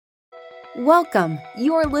Welcome.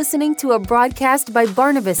 You're listening to a broadcast by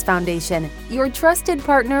Barnabas Foundation, your trusted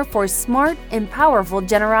partner for smart and powerful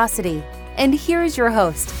generosity. And here's your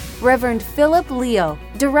host, Reverend Philip Leo,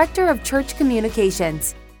 Director of Church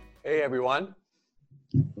Communications. Hey, everyone.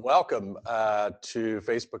 Welcome to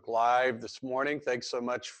Facebook Live this morning. Thanks so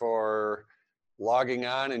much for logging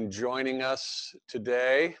on and joining us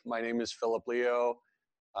today. My name is Philip Leo.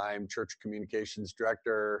 I'm Church Communications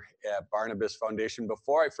Director at Barnabas Foundation.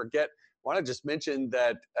 Before I forget, I want to just mention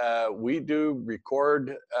that we do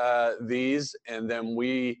record these and then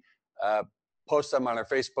we post them on our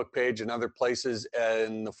Facebook page and other places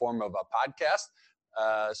in the form of a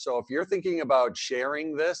podcast. So if you're thinking about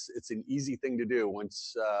sharing this, it's an easy thing to do.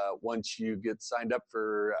 Once you get signed up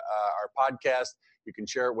for our podcast, you can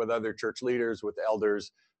share it with other church leaders, with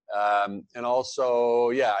elders. And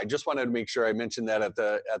also, I just wanted to make sure I mentioned that at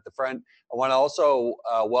the front. I want to also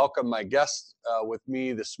welcome my guest with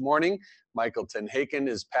me this morning. Michael Tenhaken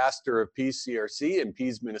is pastor of PCRC in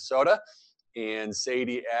Pease, Minnesota. And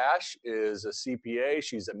Sadie Ash is a CPA.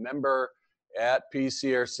 She's a member at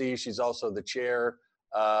PCRC. She's also the chair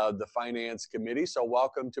of the finance committee. So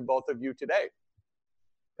welcome to both of you today.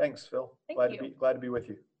 Thanks, Phil. Glad to be with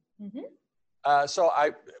you. Mm-hmm.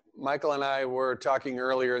 Michael and I were talking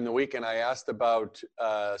earlier in the week, and I asked about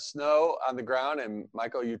snow on the ground. And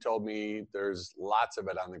Michael, you told me there's lots of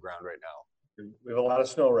it on the ground right now. We have a lot of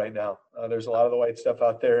snow right now. There's a lot of the white stuff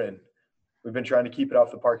out there, and we've been trying to keep it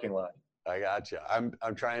off the parking lot. I gotcha. I'm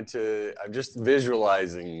just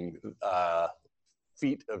visualizing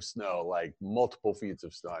feet of snow, like multiple feet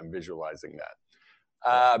of snow. I'm visualizing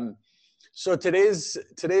that. So today's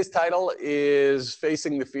title is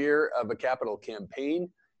Facing the Fear of a Capital Campaign.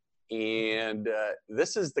 And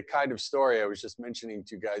this is the kind of story I was just mentioning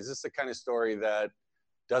to you guys. This is the kind of story that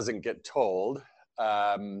doesn't get told.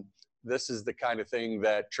 This is the kind of thing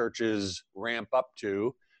that churches ramp up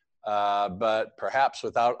to, but perhaps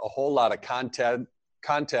without a whole lot of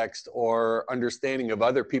context or understanding of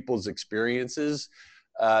other people's experiences.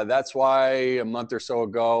 That's why a month or so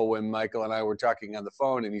ago, when Michael and I were talking on the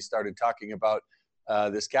phone and he started talking about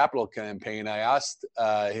this capital campaign, I asked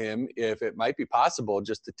him if it might be possible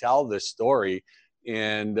just to tell this story.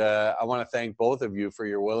 And I want to thank both of you for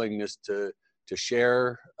your willingness to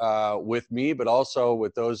share with me, but also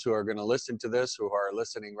with those who are going to listen to this, who are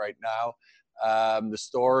listening right now, the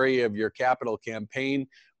story of your capital campaign.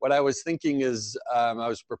 What I was thinking is, I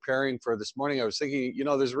was preparing for this morning, I was thinking,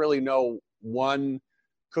 there's really no one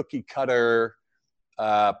cookie cutter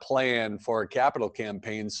plan for a capital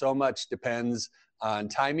campaign. So much depends on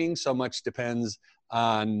timing, so much depends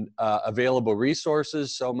on available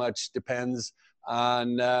resources, so much depends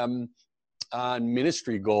on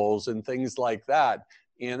ministry goals and things like that.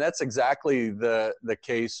 And that's exactly the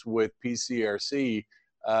case with PCRC.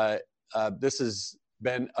 This has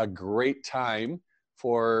been a great time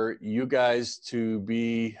for you guys to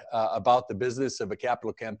be about the business of a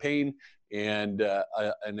capital campaign, and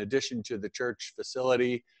in addition to the church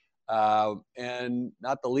facility, and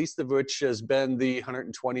not the least of which has been the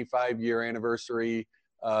 125-year anniversary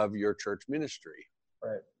of your church ministry.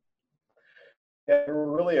 Right. Yeah, there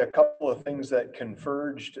were really a couple of things that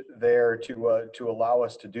converged there to allow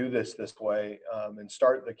us to do this way and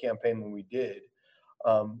start the campaign when we did.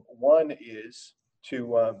 One is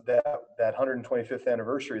to that 125th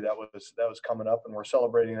anniversary that was coming up, and we're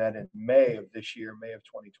celebrating that in May of this year, May of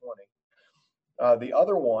 2020. The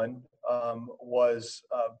other one was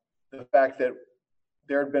the fact that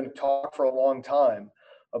there had been talk for a long time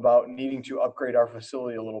about needing to upgrade our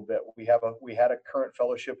facility a little bit. We had a current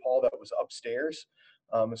fellowship hall that was upstairs,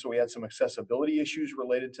 so we had some accessibility issues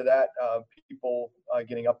related to that. People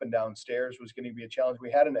getting up and down stairs was going to be a challenge.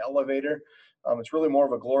 We had an elevator. It's really more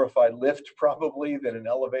of a glorified lift probably than an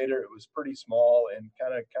elevator. It was pretty small and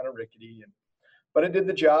kind of rickety, but it did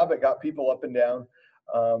the job. It got people up and down.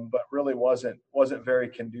 But really wasn't very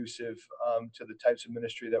conducive to the types of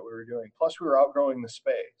ministry that we were doing. Plus, we were outgrowing the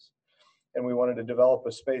space, and we wanted to develop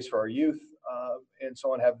a space for our youth, and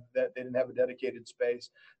so on. They didn't have a dedicated space,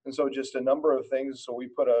 and so just a number of things. So we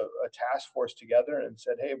put a task force together and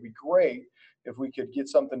said, "Hey, it'd be great if we could get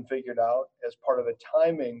something figured out as part of the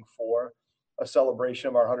timing for a celebration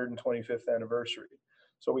of our 125th anniversary."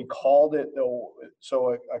 So we called it.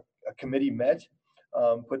 So a committee met.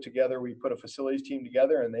 We put a facilities team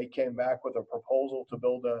together, and they came back with a proposal to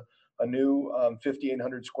build a new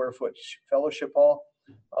 5,800 square foot fellowship hall,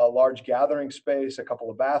 a large gathering space, a couple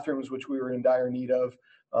of bathrooms, which we were in dire need of,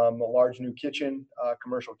 a large new kitchen,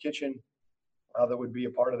 commercial kitchen that would be a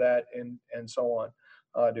part of that, and so on,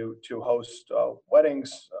 to host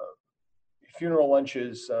weddings, funeral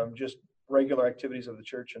lunches, just regular activities of the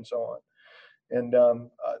church, and so on. And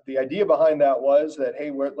the idea behind that was that,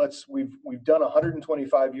 hey, we've done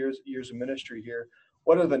 125 years of ministry here.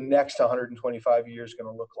 What are the next 125 years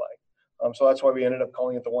going to look like? So that's why we ended up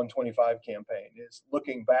calling it the 125 campaign. Is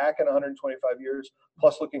looking back at 125 years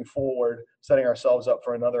plus looking forward, setting ourselves up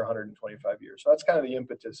for another 125 years. So that's kind of the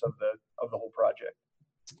impetus of the whole project.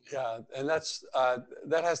 Yeah, and that's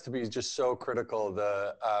that has to be just so critical.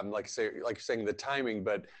 The like you're saying, the timing,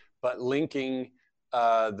 but linking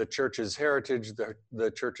the church's heritage,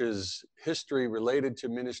 the church's history related to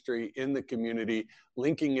ministry in the community,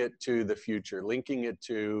 linking it to the future, linking it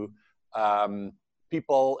to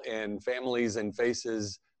people and families and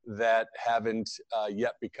faces that haven't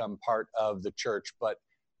yet become part of the church, but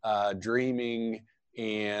dreaming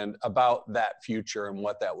and about that future and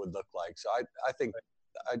what that would look like. So I think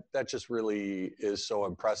that just really is so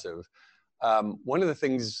impressive. One of the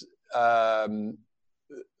things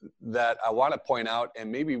that I want to point out, and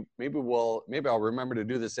maybe I'll remember to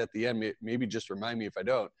do this at the end. Maybe just remind me if I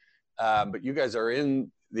don't. But you guys are in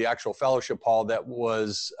the actual fellowship hall that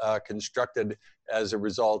was constructed as a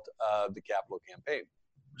result of the capital campaign.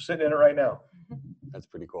 We're sitting in it right now. That's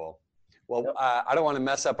pretty cool. Well, Yep. I don't want to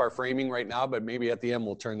mess up our framing right now, but maybe at the end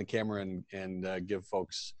we'll turn the camera and give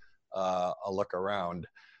folks a look around.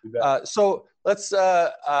 So let's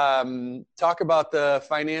talk about the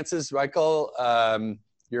finances. Michael,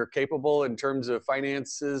 you're capable in terms of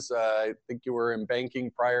finances. I think you were in banking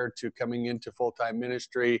prior to coming into full-time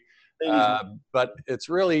ministry. But it's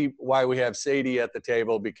really why we have Sadie at the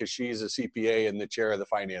table, because she's a CPA and the chair of the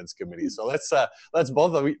finance committee. So let's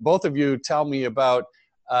both of you tell me about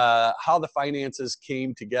how the finances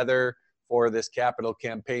came together for this capital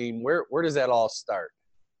campaign. Where does that all start?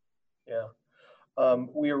 Yeah.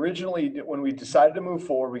 We originally, when we decided to move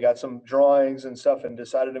forward, we got some drawings and stuff and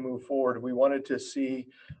decided to move forward. We wanted to see,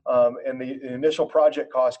 and the initial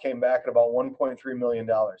project cost came back at about $1.3 million.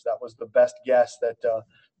 That was the best guess that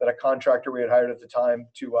a contractor we had hired at the time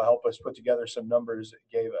to help us put together some numbers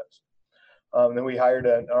gave us. Then we hired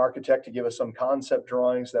an architect to give us some concept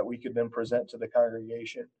drawings that we could then present to the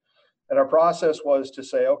congregation. And our process was to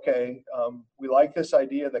say, okay, we like this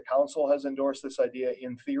idea. The council has endorsed this idea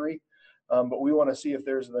in theory. But we want to see if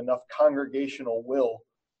there's enough congregational will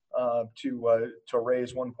to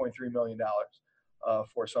raise $1.3 million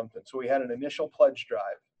for something. So we had an initial pledge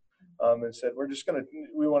drive and said,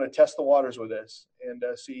 we want to test the waters with this and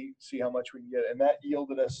see how much we can get. And that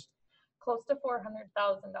yielded us close to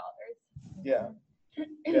 $400,000. Yeah.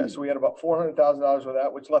 Yeah. So we had about $400,000 with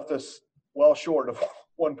that, which left us well short of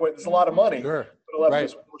it's a lot of money, Sure. but it left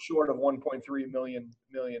us well short of $1.3 million.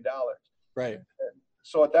 Right.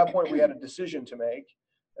 So at that point, we had a decision to make,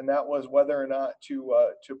 and that was whether or not to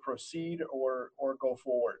proceed or go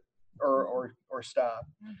forward or stop.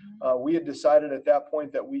 Mm-hmm. We had decided at that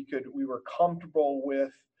point that we were comfortable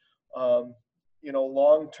with,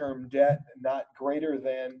 long-term debt not greater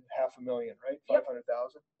than $500,000, right? Yep.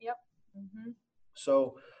 500,000. Yep. Mm-hmm.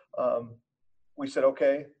 So we said,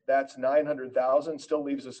 okay, that's 900,000. Still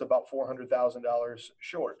leaves us about $400,000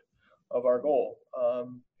 short of our goal.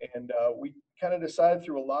 And we kind of decided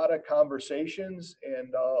through a lot of conversations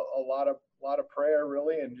and a lot of prayer,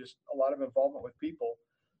 really, and just a lot of involvement with people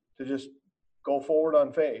to just go forward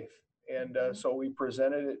on faith. And so we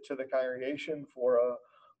presented it to the congregation for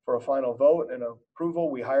a final vote and approval.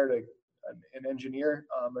 We hired an engineer,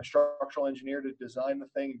 a structural engineer, to design the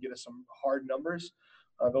thing and get us some hard numbers.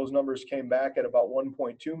 Those numbers came back at about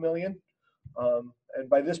 $1.2 million. And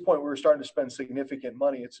by this point, we were starting to spend significant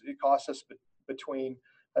money. It cost us between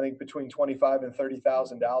 $25,000 and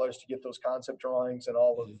 $30,000 to get those concept drawings and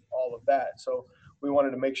all of that. So we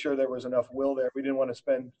wanted to make sure there was enough will there. We didn't want to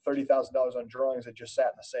spend $30,000 on drawings that just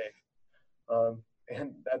sat in the safe,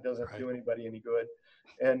 and that doesn't do anybody any good.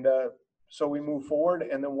 And so we moved forward,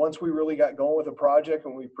 and then once we really got going with the project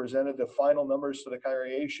and we presented the final numbers to the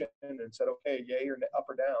congregation and said, okay, yay or up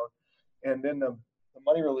or down, and then the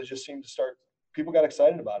money really just seemed to start. People got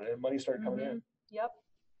excited about it, and money started coming in. Yep.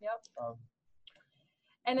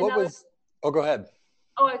 And Go ahead.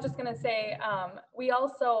 Oh, I was just going to say, we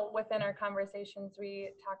also, within our conversations,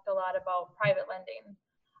 we talked a lot about private lending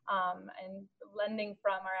and lending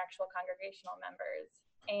from our actual congregational members.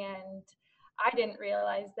 And I didn't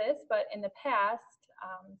realize this, but in the past,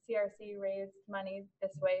 CRC raised money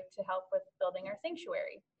this way to help with building our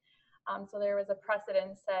sanctuary. So there was a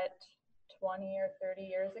precedent set 20 or 30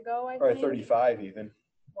 years ago, I think. 35 even.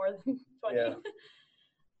 More than 20. Yeah.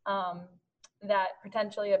 That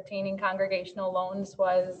potentially obtaining congregational loans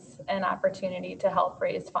was an opportunity to help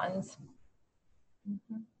raise funds.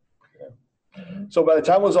 Mm-hmm. Yeah. So by the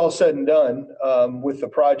time it was all said and done, with the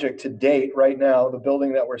project to date, right now, the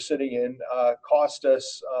building that we're sitting in cost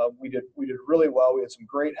us. We did really well. We had some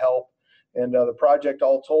great help, and the project,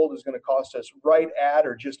 all told, is going to cost us right at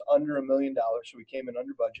or just under $1 million. So we came in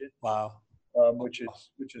under budget. Wow. Which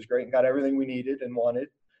is great, and got everything we needed and wanted.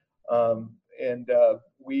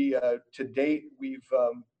 We to date, we've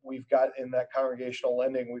got in that congregational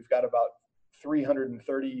lending, we've got about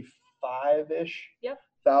 $335-ish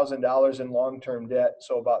thousand dollars in long-term debt.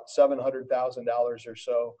 So about $700,000 or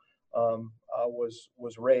so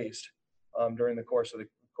was raised during the course of the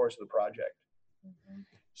project. Mm-hmm.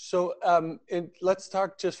 So let's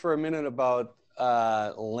talk just for a minute about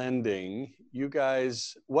lending. You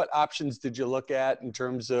guys, what options did you look at in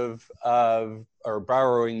terms of or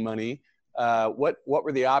borrowing money? What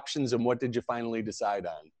were the options, and what did you finally decide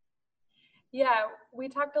on? Yeah, we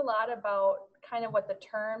talked a lot about kind of what the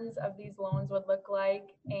terms of these loans would look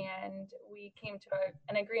like, and we came to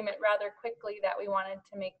an agreement rather quickly that we wanted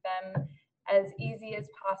to make them as easy as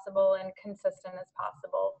possible and consistent as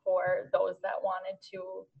possible for those that wanted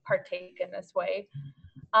to partake in this way.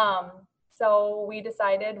 So we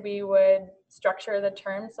decided we would structure the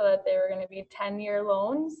terms so that they were going to be 10-year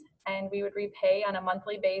loans, and we would repay on a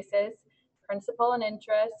monthly basis, principal and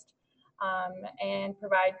interest, and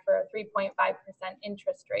provide for a 3.5%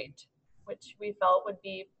 interest rate, which we felt would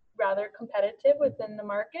be rather competitive within the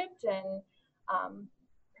market, and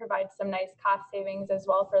provide some nice cost savings as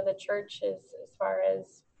well for the church as far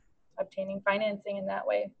as obtaining financing in that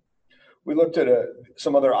way. We looked at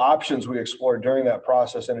some other options we explored during that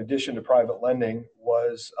process, in addition to private lending,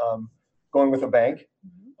 was going with a bank,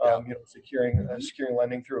 securing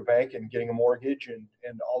lending through a bank and getting a mortgage and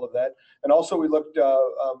all of that. And also we looked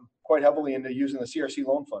quite heavily into using the CRC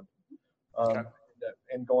loan fund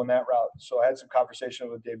and going that route. So I had some conversation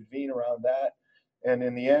with David Veen around that. And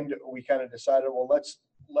in the end, we kind of decided, well, let's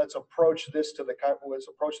approach this with the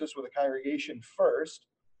congregation first,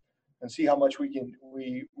 and see how much we can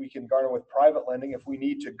garner with private lending if we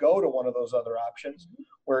need to go to one of those other options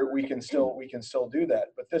where we can still do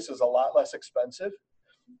that. But this is a lot less expensive.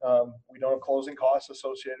 We don't have closing costs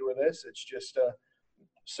associated with this. It's just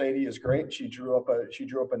Sadie is great. She drew up a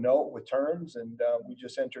note with terms, and we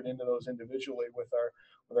just entered into those individually with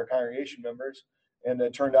our congregation members. And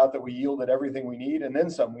it turned out that we yielded everything we need and then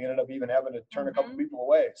some. We ended up even having to turn a couple people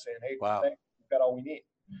away, saying, "Hey, thanks, we've got all we need."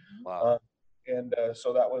 Wow.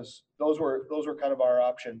 So those were kind of our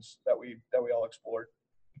options that we all explored.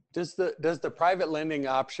 Does the private lending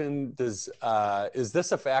option, is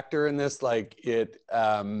this a factor in this? Like it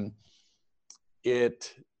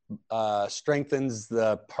strengthens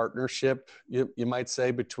the partnership, you might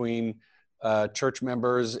say, between church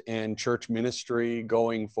members and church ministry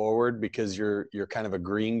going forward, because you're kind of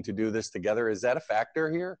agreeing to do this together. Is that a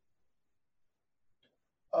factor here?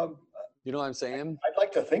 You know what I'm saying? I'd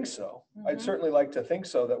like to think so. Mm-hmm. I'd certainly like to think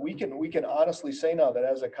so, that we can honestly say now that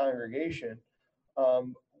as a congregation,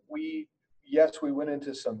 we went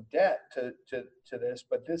into some debt to this,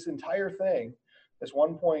 but this entire thing, this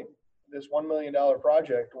 $1 million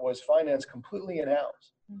project was financed completely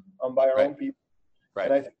in-house by our own people. Right.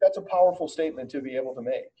 And I think that's a powerful statement to be able to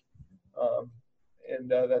make.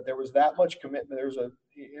 That there was that much commitment. There's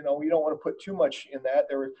you don't want to put too much in that.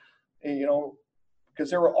 There were, because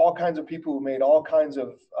there were all kinds of people who made all kinds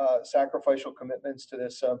of sacrificial commitments to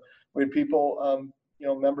this. We had people,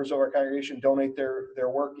 members of our congregation donate their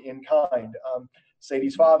work in kind.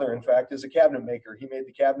 Sadie's father, in fact, is a cabinet maker. He made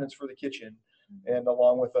the cabinets for the kitchen, and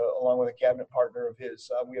along with a cabinet partner of his.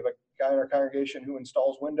 We have a guy in our congregation who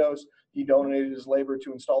installs windows. He donated his labor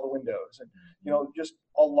to install the windows, and just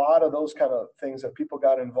a lot of those kind of things that people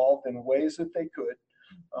got involved in ways that they could,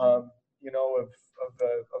 of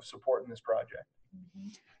supporting this project.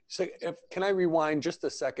 So can I rewind just a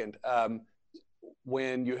second?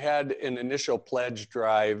 When you had an initial pledge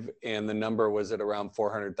drive and the number was at around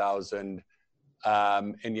 400,000,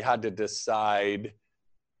 and you had to decide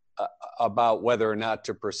about whether or not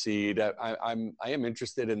to proceed, I am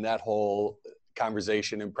interested in that whole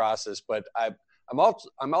conversation and process, but I'm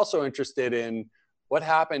also interested in what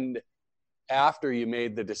happened after you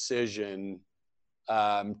made the decision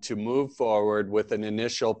to move forward with an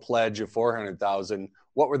initial pledge of 400,000.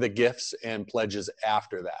 What were the gifts and pledges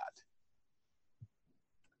after that?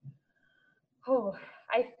 Oh,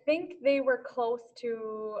 I think they were close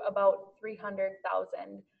to about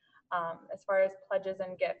 300,000 as far as pledges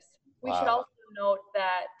and gifts. We should also note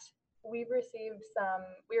that we've received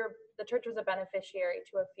the church was a beneficiary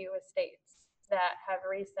to a few estates that have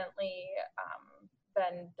recently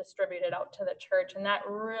been distributed out to the church, and that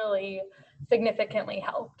really significantly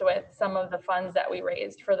helped with some of the funds that we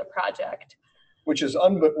raised for the project. which was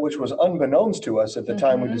unbeknownst to us at the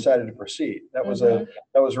time we decided to proceed. That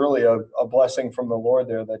was really a blessing from the Lord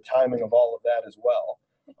there. The timing of all of that as well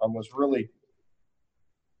was really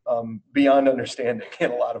beyond understanding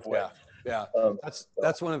in a lot of ways. Yeah.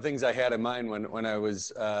 That's one of the things I had in mind when I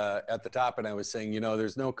was at the top, and I was saying,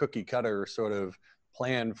 there's no cookie cutter sort of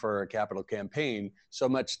plan for a capital campaign. So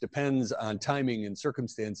much depends on timing and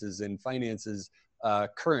circumstances and finances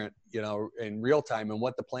current, in real time, and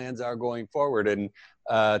what the plans are going forward. And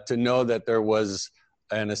to know that there was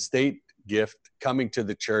an estate gift coming to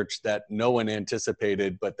the church that no one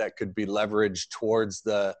anticipated, but that could be leveraged towards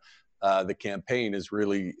the campaign is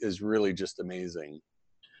really just amazing.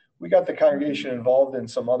 We got the congregation involved in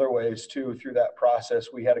some other ways too through that process.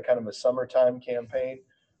 We had a kind of a summertime campaign,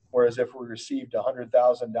 whereas if we received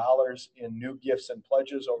 $100,000 in new gifts and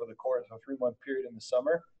pledges over the course of a 3-month period in the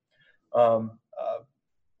summer,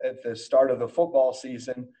 at the start of the football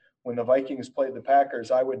season, when the Vikings played the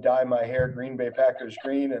Packers, I would dye my hair Green Bay Packers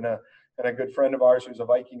green, and a good friend of ours who's a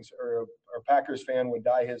Vikings or Packers fan would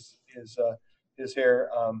dye his hair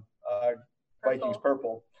Vikings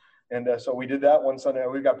purple. And so we did that one Sunday.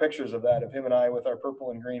 We've got pictures of that, of him and I with our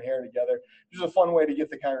purple and green hair together. It was a fun way to get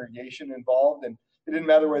the congregation involved, and it didn't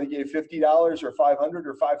matter whether they gave $50 or $500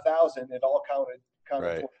 or $5,000. It all counted.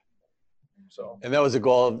 Right. So. And that was a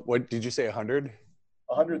goal of, what did you say, 100?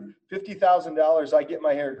 $50,000. I get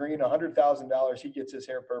my hair green. $100,000. He gets his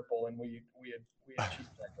hair purple, and we achieved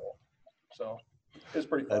that goal. So it's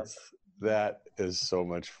pretty fun. That is so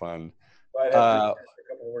much fun. I had a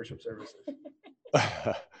couple of worship services.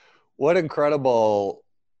 What incredible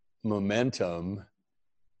momentum.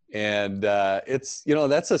 And it's,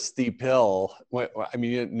 that's a steep hill. I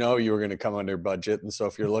mean, you didn't know you were going to come under budget. And so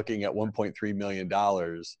if you're looking at $1.3 million,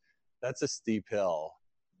 that's a steep hill.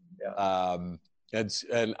 Yeah.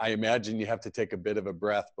 And I imagine you have to take a bit of a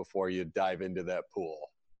breath before you dive into that pool.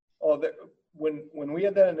 Oh, when we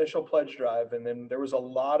had that initial pledge drive, and then there was a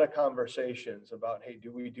lot of conversations about, hey,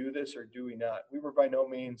 do we do this or do we not? We were by no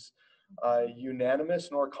means unanimous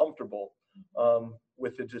nor comfortable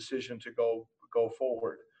with the decision to go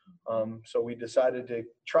forward. So we decided to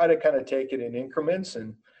try to kind of take it in increments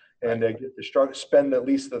and get spend at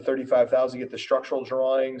least the $35,000, get the structural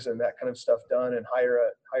drawings and that kind of stuff done, and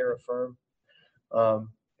hire a firm.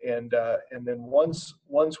 And then once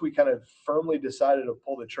we kind of firmly decided to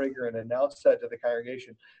pull the trigger and announce that to the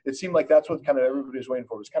congregation, it seemed like that's what kind of everybody was waiting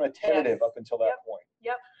for. It was kind of tentative up until that point.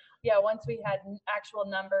 Yep. Yeah. Once we had actual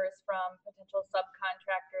numbers from potential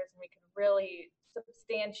subcontractors, and we could really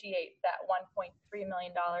substantiate that $1.3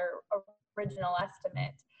 million original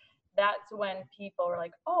estimate, that's when people were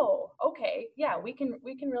like, oh, okay, yeah, we can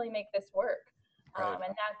really make this work. Right. And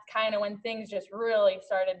that's kind of when things just really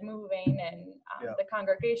started moving, and the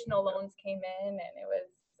congregational loans came in, and it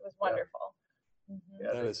was wonderful.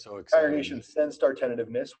 Yeah. That is so exciting. The congregation sensed our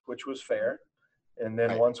tentativeness, which was fair. And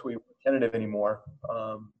then once we weren't tentative anymore,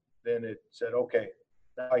 then it said, okay,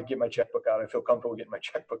 now I get my checkbook out. I feel comfortable getting my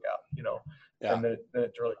checkbook out, Yeah. And then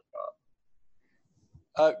it's really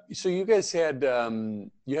so you guys had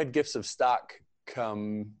gifts of stock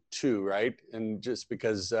come too, right? And just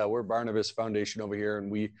because we're Barnabas Foundation over here,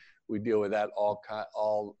 and we deal with that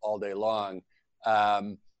all day long.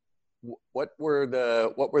 What were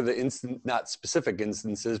the not specific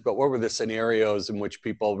instances, but what were the scenarios in which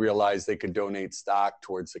people realized they could donate stock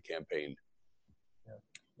towards the campaign?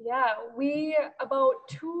 Yeah, we about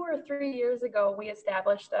 2 or 3 years ago, we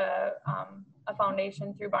established a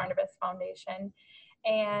foundation through Barnabas Foundation.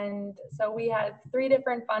 And so we had 3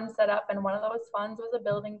 different funds set up, and one of those funds was a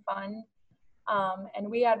building fund. And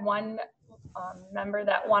we had one member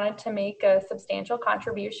that wanted to make a substantial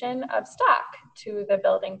contribution of stock to the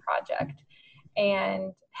building project.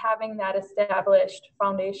 And having that established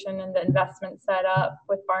foundation and the investment set up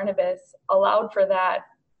with Barnabas allowed for that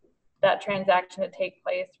transaction to take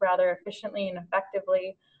place rather efficiently and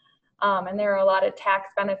effectively. And there are a lot of tax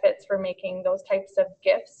benefits for making those types of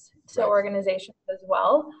gifts to organizations as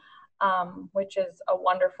well, which is a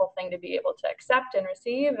wonderful thing to be able to accept and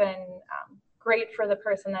receive, and great for the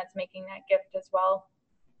person that's making that gift as well.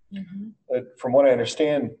 Mm-hmm. But from what I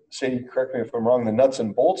understand, Sadie, correct me if I'm wrong, the nuts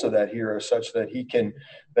and bolts of that here are such that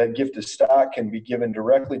that gift of stock can be given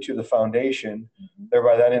directly to the foundation,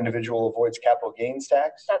 thereby that individual avoids capital gains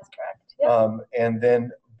tax. That's correct. Yep. And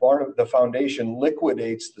then the foundation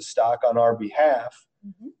liquidates the stock on our behalf,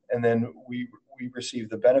 and then we receive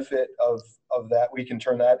the benefit of that. We can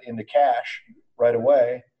turn that into cash right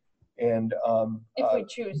away. And if we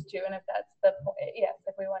choose to, and if that's the point, yes,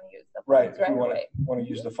 if we want to use the funds right away. Want to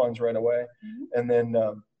use the funds right away, and then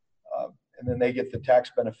they get the tax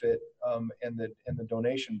benefit and the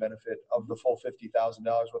donation benefit of the full $50,000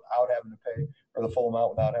 without having to pay, or the full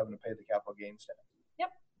amount without having to pay the capital gains tax.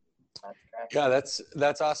 Yep, that's correct. Yeah,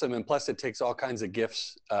 that's awesome. And plus, it takes all kinds of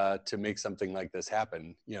gifts to make something like this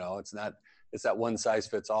happen. You know, it's not one size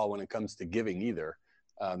fits all when it comes to giving either.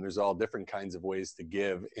 There's all different kinds of ways to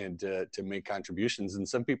give and to make contributions. And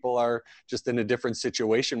some people are just in a different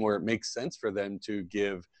situation where it makes sense for them to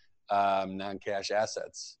give non-cash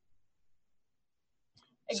assets.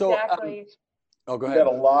 Exactly. So, go We've ahead.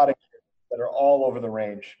 got a lot of kids that are all over the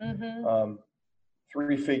range, Mm-hmm.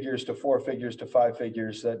 3 figures to 4 figures to 5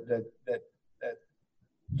 figures that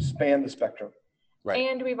span the spectrum. Right.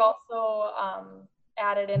 And we've also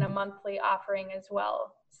added in a monthly offering as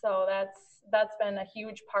well. So that's been a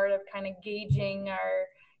huge part of kind of gauging our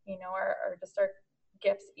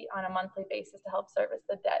gifts on a monthly basis to help service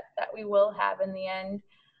the debt that we will have in the end.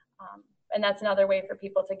 And that's another way for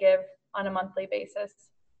people to give on a monthly basis.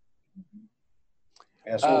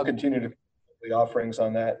 Yeah, so we'll continue to the offerings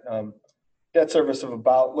on that. Debt service of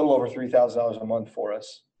about a little over $3,000 a month for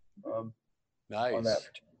us. Nice. On that.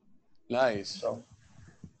 Nice.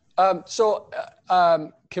 So,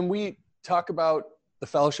 Can we talk about the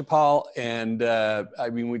fellowship hall? And I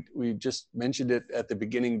mean, we just mentioned it at the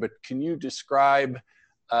beginning, but can you describe,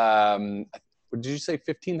 did you say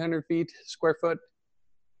 1,500 feet square foot?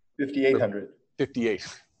 5,800. 58.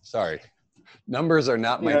 Sorry. Numbers are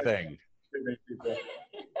not my thing.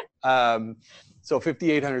 So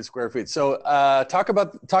 5,800 square feet. So talk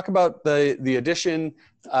about the addition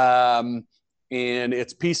and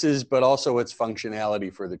its pieces, but also its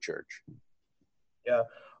functionality for the church. Yeah.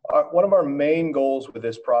 One of our main goals with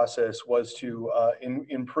this process was to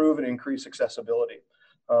improve and increase accessibility.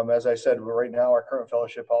 As I said, right now our current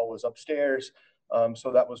fellowship hall was upstairs.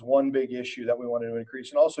 So that was one big issue that we wanted to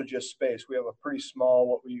increase, and also just space. We have a pretty small,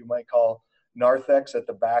 what you might call narthex at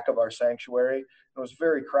the back of our sanctuary. It was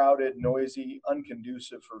very crowded, noisy,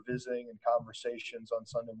 unconducive for visiting and conversations on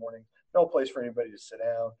Sunday morning. No place for anybody to sit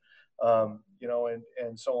down,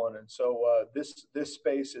 and so on. And so this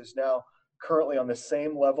space is now currently on the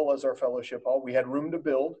same level as our fellowship hall. We had room to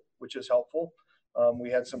build, which is helpful. We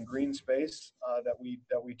had some green space that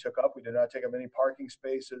we took up. We did not take up any parking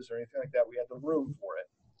spaces or anything like that. We had the room for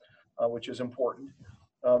it, which is important.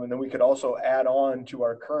 And then we could also add on to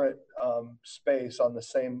our current space on the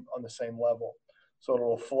same level. So it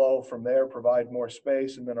will flow from there, provide more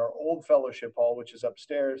space. And then our old fellowship hall, which is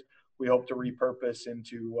upstairs, we hope to repurpose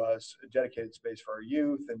into a dedicated space for our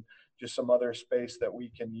youth and just some other space that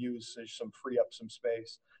we can use, free up some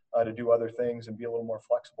space to do other things and be a little more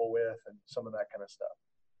flexible with, and some of that kind of stuff.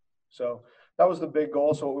 So that was the big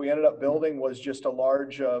goal. So what we ended up building was just a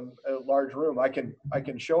large room. I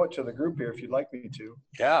can show it to the group here if you'd like me to.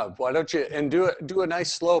 Yeah, why don't you, and do a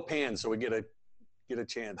nice slow pan so we get a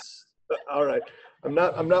chance. All right. I'm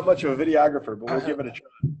not much of a videographer, but we'll give it a try.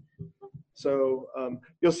 So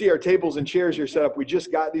you'll see our tables and chairs here set up. We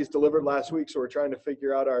just got these delivered last week, so we're trying to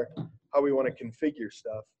figure out how we want to configure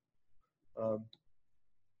stuff.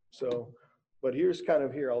 But here's kind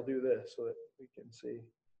of here. I'll do this so that we can see.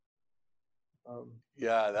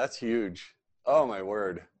 Yeah, that's huge. Oh my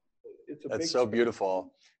word, that's so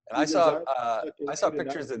beautiful. And I saw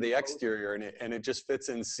pictures of the exterior, and it just fits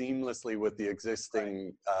in seamlessly with the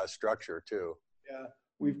existing structure too. Yeah,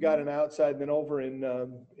 we've got an outside. Then over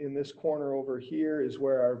in this corner over here is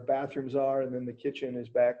where our bathrooms are, and then the kitchen is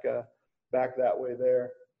back that way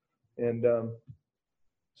there. And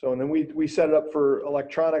and then we set it up for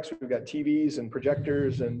electronics. We've got TVs and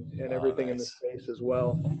projectors and everything in the space as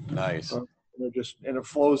well. Nice. And it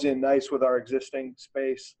flows in nice with our existing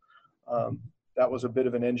space. That was a bit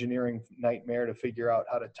of an engineering nightmare to figure out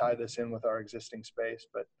how to tie this in with our existing space,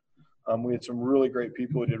 but we had some really great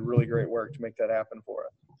people who did really great work to make that happen for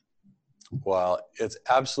us. Well, it's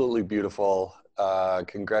absolutely beautiful.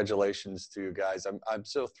 Congratulations to you guys. I'm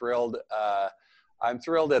so thrilled. I'm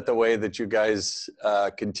thrilled at the way that you guys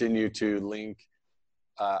continue to link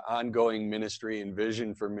ongoing ministry and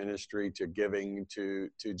vision for ministry to giving, to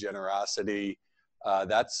generosity.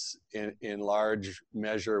 That's in large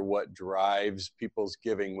measure what drives people's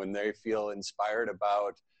giving, when they feel inspired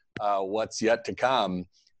about what's yet to come.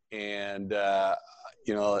 And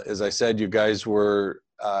as I said, you guys were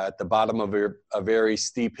at the bottom of a very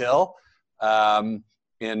steep hill.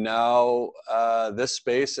 And now this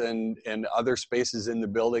space and other spaces in the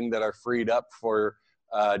building that are freed up for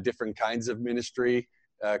different kinds of ministry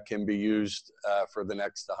can be used for the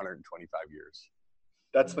next 125 years.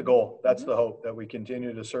 That's the goal. That's the hope, that we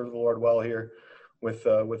continue to serve the Lord well here with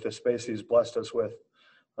the space He's blessed us with.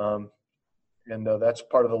 And that's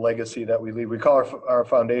part of the legacy that we leave. We call our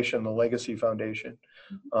foundation the Legacy Foundation,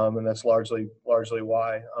 and that's largely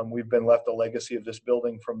why we've been left a legacy of this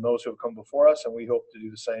building from those who have come before us, and we hope to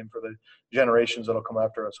do the same for the generations that will come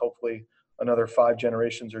after us. Hopefully, another 5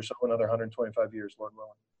 generations or so, another 125 years, Lord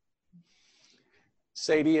willing.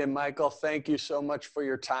 Sadie and Michael, thank you so much for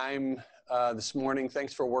your time this morning.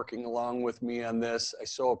 Thanks for working along with me on this. I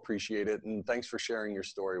so appreciate it, and thanks for sharing your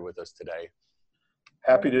story with us today.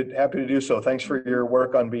 Happy to do so. Thanks for your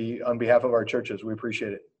work on behalf of our churches. We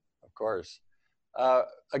appreciate it. Of course.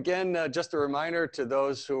 Again, just a reminder to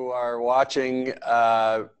those who are watching,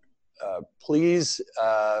 please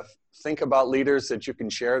think about leaders that you can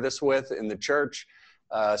share this with in the church,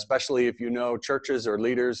 especially if you know churches or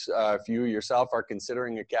leaders, if you yourself are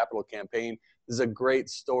considering a capital campaign. This is a great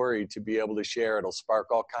story to be able to share. It'll spark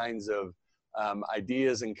all kinds of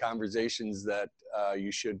ideas and conversations that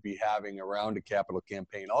you should be having around a capital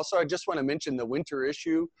campaign. Also, I just want to mention the winter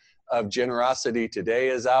issue of Generosity Today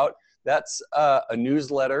is out. That's a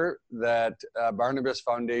newsletter that Barnabas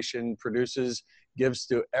Foundation produces, gives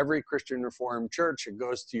to every Christian Reformed church. It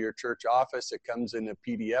goes to your church office. It comes in a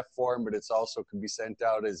PDF form, but it's also can be sent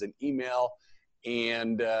out as an email.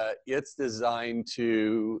 And it's designed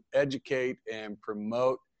to educate and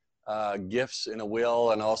promote gifts in a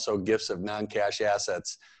will and also gifts of non-cash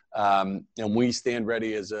assets. And we stand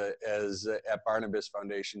ready as at Barnabas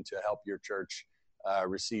Foundation to help your church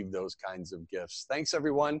receive those kinds of gifts. Thanks,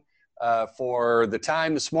 everyone, for the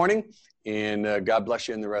time this morning, and God bless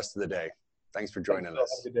you in the rest of the day. Thanks for joining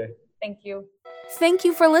us. Have a good day. Thank you. Thank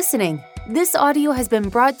you for listening. This audio has been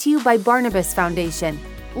brought to you by Barnabas Foundation.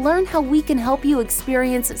 Learn how we can help you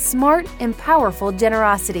experience smart and powerful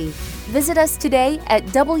generosity. Visit us today at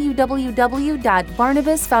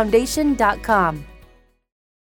www.barnabasfoundation.com.